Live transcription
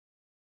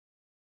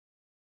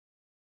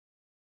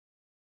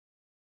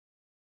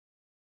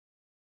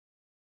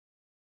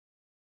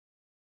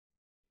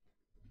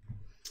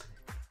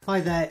Hi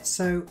there,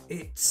 so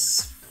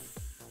it's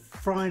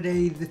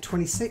Friday the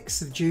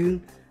 26th of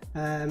June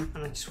and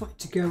I just wanted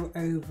to go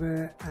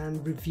over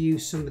and review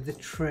some of the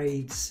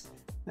trades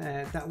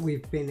that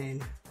we've been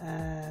in.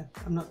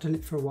 I've not done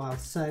it for a while,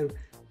 so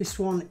this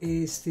one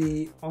is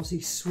the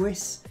Aussie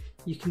Swiss.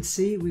 You can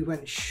see we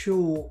went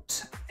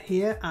short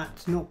here at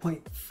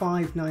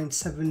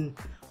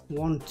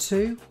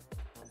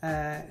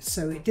 0.59712.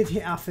 So it did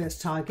hit our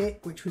first target,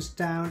 which was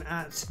down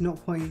at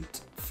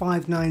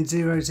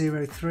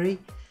 0.59003.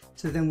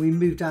 So then we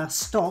moved our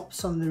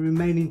stops on the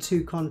remaining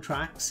two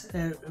contracts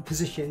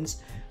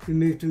positions. We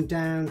moved them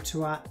down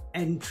to our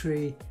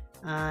entry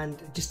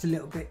and just a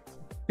little bit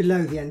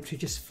below the entry,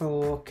 just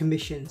for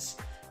commissions.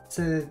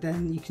 So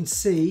then you can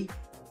see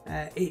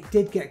it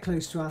did get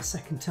close to our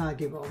second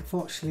target, but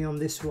unfortunately on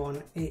this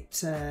one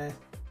it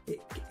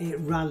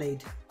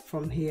rallied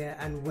from here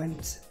and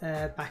went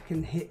back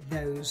and hit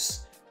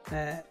those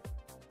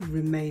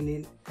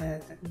remaining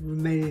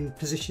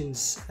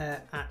positions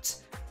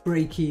at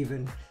break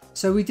even.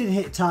 So we did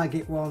hit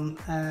target one.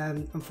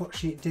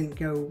 Unfortunately it didn't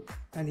go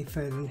any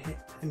further and hit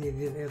any of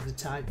the other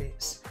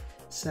targets.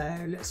 So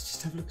let's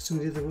just have a look at some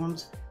of the other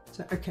ones.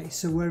 So okay,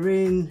 so we're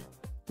in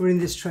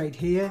this trade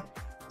here.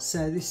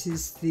 So this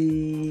is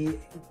the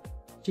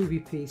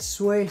GBP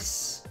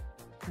Swiss.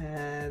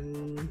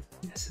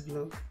 Let's have a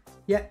look.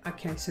 Yeah,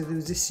 okay, so there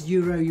was this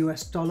Euro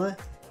US dollar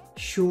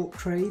short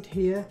trade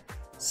here.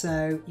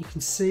 So you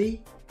can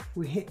see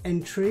we hit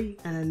entry,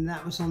 and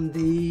that was on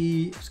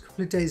it was a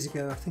couple of days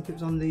ago. I think it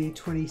was on the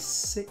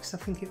 26th, I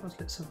think it was.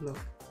 Let's have a look.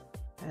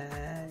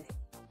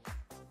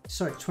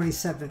 Sorry,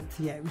 27th.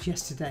 Yeah, it was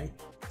yesterday.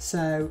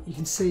 So you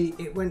can see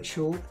it went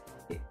short.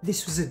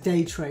 This was a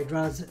day trade,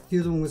 rather the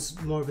other one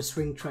was more of a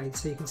swing trade.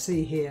 So you can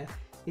see here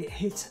it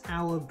hit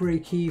our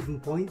break-even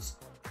point,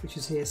 which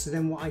was here. So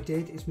then what I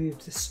did is move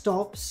the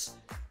stops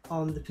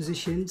on the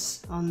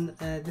positions on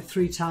the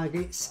three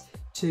targets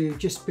to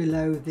just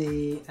below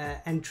the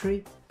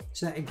entry.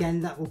 So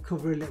again, that will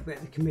cover a little bit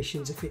of the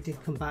commissions if it did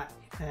come back,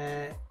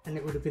 and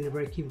it would have been a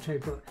break-even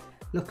trade. But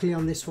luckily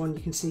on this one,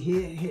 you can see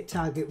here it hit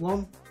target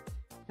one,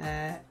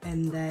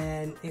 and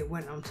then it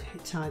went on to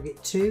hit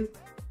target two.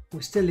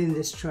 We're still in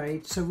this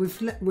trade, so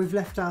we've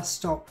left our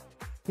stop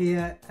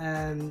here,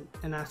 and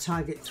our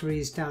target three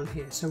is down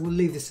here. So we'll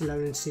leave this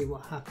alone and see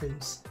what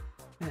happens.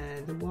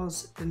 There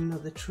was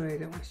another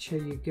trade I want to show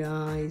you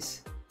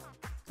guys.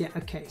 Yeah,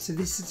 okay, so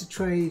this is a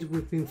trade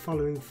we've been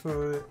following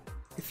for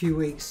a few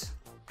weeks.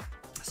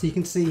 So you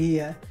can see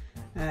here,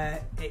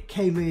 it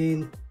came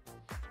in,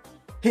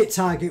 hit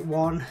target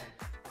one,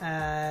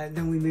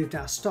 then we moved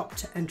our stop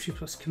to entry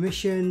plus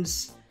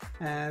commissions.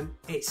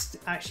 It's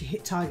actually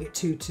hit target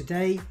two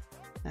today.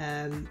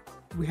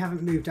 We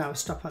haven't moved our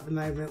stop at the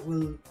moment.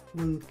 We'll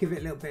give it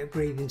a little bit of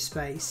breathing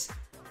space,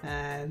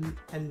 and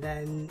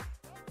then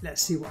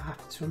let's see what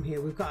happens from here.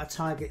 We've got a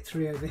target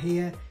three over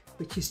here,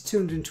 which is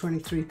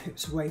 223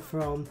 pips away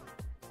from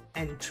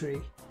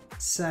entry.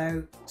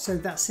 So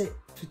that's it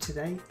for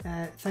today.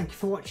 Thank you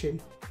for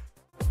watching.